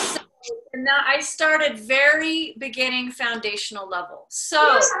 So, and that I started very beginning foundational level.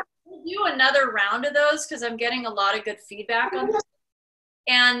 So we'll do another round of those because I'm getting a lot of good feedback on this.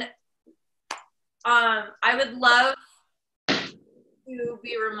 And I would love to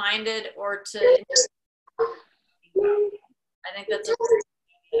be reminded or to, I think that's a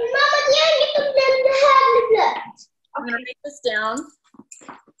I'm going to write this down.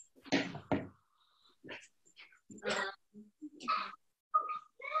 Okay.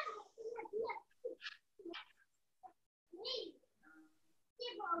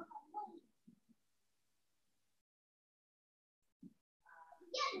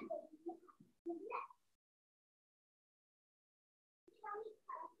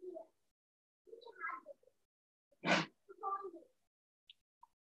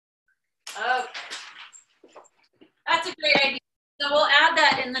 That's a great idea. So we'll add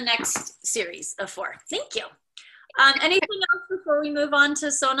that in the next series of 4. Thank you. Anything else before we move on to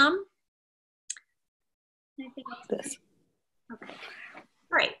Sonam? Anything else? Okay.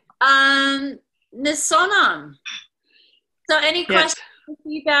 All right. Ms. Sonam. So any questions or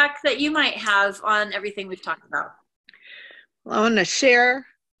feedback that you might have on everything we've talked about? Well, I want to share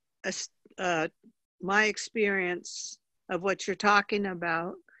my experience of what you're talking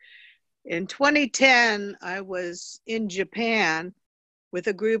about. In 2010, I was in Japan with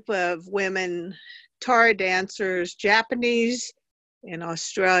a group of women, Tara dancers, Japanese and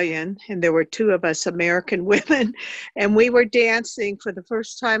Australian, and there were 2 of us American women, and we were dancing for the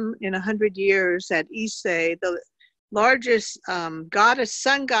first time in 100 years at Ise, the largest sun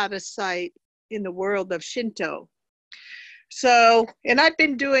goddess site in the world of Shinto. So, and I've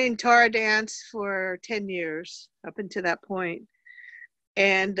been doing Tara dance for 10 years up until that point.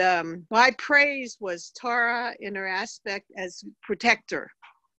 And my praise was Tara in her aspect as protector,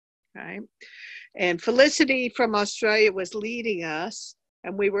 right? And Felicity from Australia was leading us,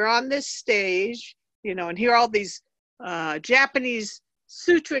 and we were on this stage, you know, and here are all these Japanese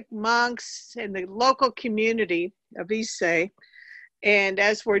sutric monks in the local community of Ise. And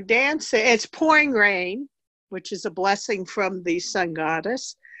as we're dancing, it's pouring rain, which is a blessing from the sun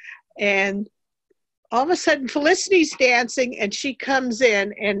goddess. And all of a sudden, Felicity's dancing, and she comes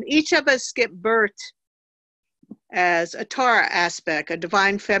in, and each of us get birthed as a Tara aspect, a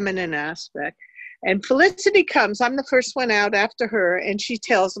divine feminine aspect. And Felicity comes, I'm the first one out after her, and she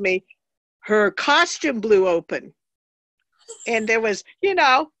tells me her costume blew open. And there was, you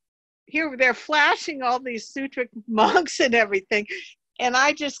know, here they're flashing all these sutric monks and everything. And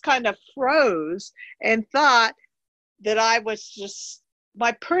I just kind of froze and thought that I was just,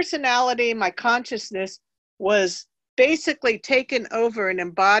 my personality, my consciousness was basically taken over and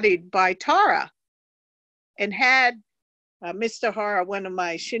embodied by Tara. And had Mr. Hara, one of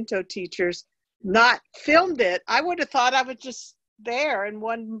my Shinto teachers, not filmed it, I would have thought I was just there in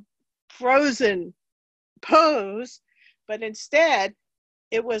one frozen pose. But instead,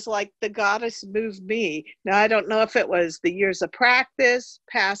 it was like the goddess moved me. Now, I don't know if it was the years of practice,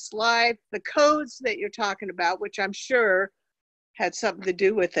 past life, the codes that you're talking about, which I'm sure had something to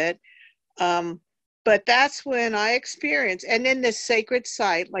do with it. But that's when I experienced, and in this sacred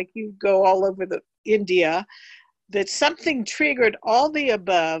site, like you go all over the India, that something triggered all the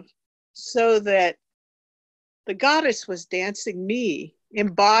above so that the goddess was dancing me,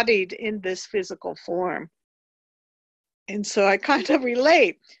 embodied in this physical form. And so I kind of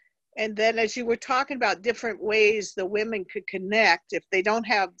relate. And then as you were talking about different ways the women could connect if they don't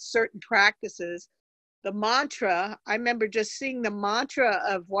have certain practices, the mantra, I remember just seeing the mantra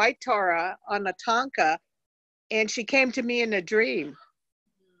of White Tara on a tanka, and she came to me in a dream,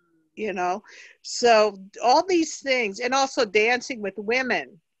 you know? So all these things, and also dancing with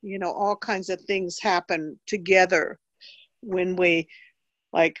women, you know, all kinds of things happen together when we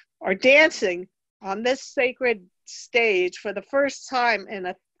like are dancing on this sacred stage for the first time in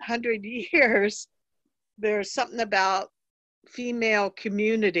 100 years. There's something about female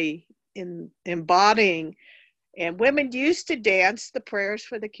community in embodying, and women used to dance the prayers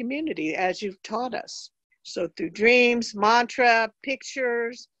for the community as you've taught us. So through dreams, mantra,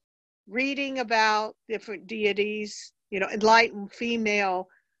 pictures, reading about different deities, you know, enlightened female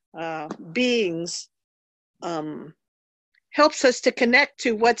beings, helps us to connect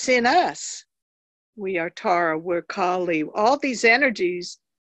to what's in us. We are Tara, we're Kali. All these energies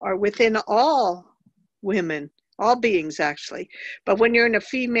are within all women, all beings actually. But when you're in a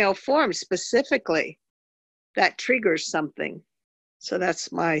female form specifically, that triggers something. So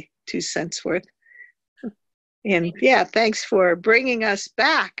that's my 2 cents worth. And yeah, thanks for bringing us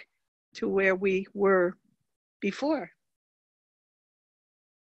back to where we were before.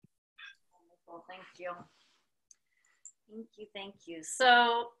 Wonderful, thank you. Thank you, thank you.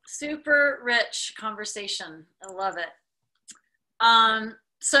 So super rich conversation. I love it.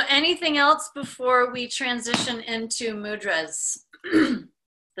 So anything else before we transition into mudras?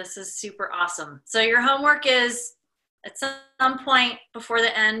 This is super awesome. So your homework is at some point before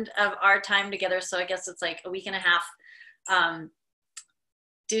the end of our time together, so I guess it's like a week and a half,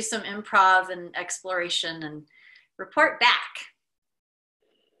 do some improv and exploration and report back.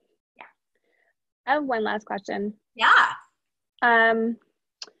 Yeah. I have one last question. Yeah.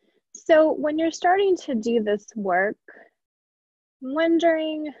 So when you're starting to do this work, I'm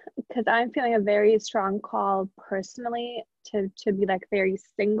wondering, because I'm feeling a very strong call personally to be like very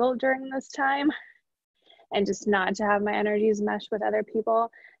single during this time and just not to have my energies mesh with other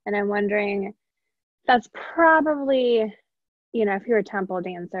people. And I'm wondering, that's probably, you know, if you're a temple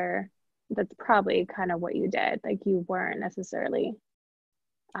dancer, that's probably kind of what you did. Like you weren't necessarily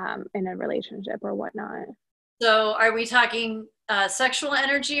in a relationship or whatnot. So are we talking sexual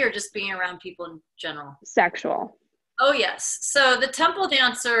energy or just being around people in general? Sexual. Oh, yes. So the temple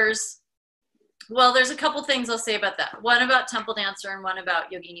dancers, well, there's a couple things I'll say about that. One about temple dancer and one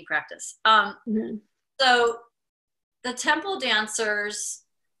about yogini practice. So the temple dancers,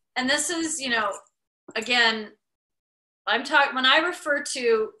 and this is, you know, again, when I refer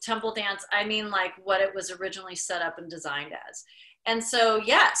to temple dance, I mean like what it was originally set up and designed as. And so,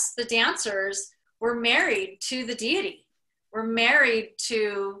 yes, the dancers were married to the deity, were married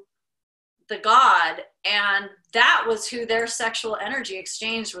to the god, and that was who their sexual energy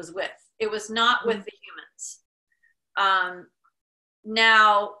exchange was with. It was not with the humans.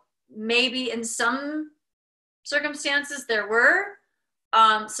 Now, maybe in some circumstances there were.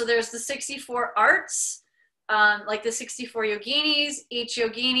 So there's the 64 arts, like the 64 yoginis. Each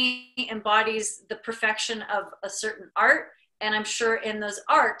yogini embodies the perfection of a certain art. And I'm sure in those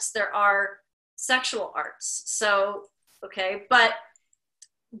arts, there are sexual arts. So, okay, but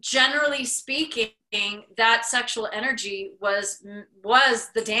generally speaking, that sexual energy was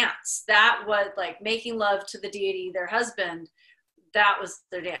the dance. That was like making love to the deity, their husband. That was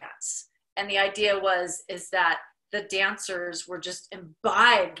their dance. And the idea is that the dancers were just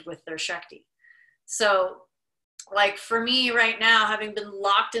imbibed with their Shakti. So like for me right now, having been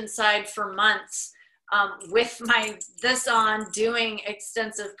locked inside for months with this on doing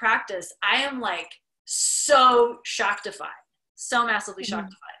extensive practice, I am like so Shaktified, so massively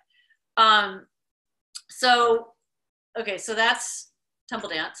Shaktified. So, okay, so that's temple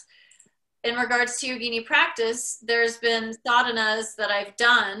dance. in regards to yogini practice, there's been sadhanas that I've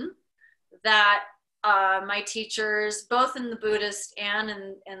done that my teachers, both in the Buddhist and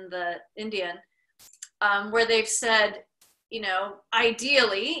in the Indian, where they've said, you know,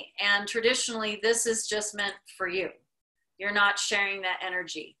 ideally and traditionally, this is just meant for you. You're not sharing that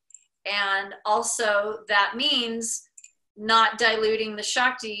energy. And also that means not diluting the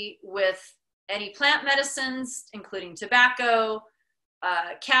Shakti with any plant medicines, including tobacco,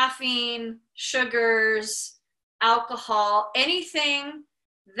 caffeine, sugars, alcohol, anything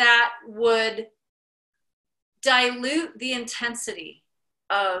that would dilute the intensity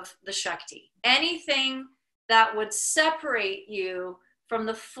of the Shakti, anything that would separate you from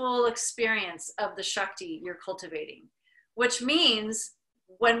the full experience of the Shakti you're cultivating, which means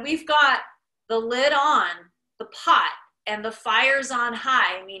when we've got the lid on the pot and the fire's on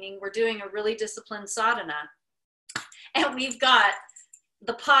high, meaning we're doing a really disciplined sadhana, and we've got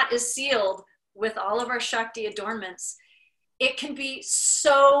the pot is sealed with all of our Shakti adornments, it can be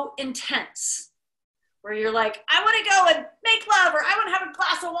so intense where you're like, I want to go and make love, or I want to have a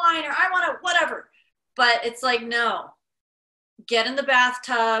glass of wine, or I want to whatever. But it's like, no, get in the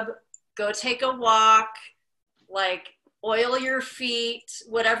bathtub, go take a walk, like oil your feet,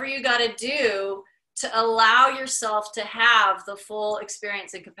 whatever you got to do to allow yourself to have the full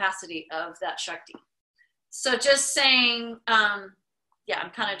experience and capacity of that Shakti. So just saying, yeah, I'm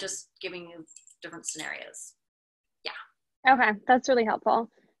kind of just giving you different scenarios. Yeah. Okay, that's really helpful.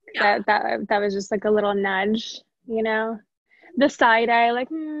 Yeah. That was just like a little nudge, you know, the side eye, like,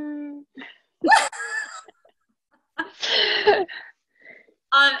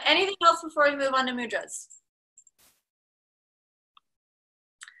 Anything else before we move on to mudras?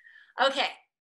 Okay,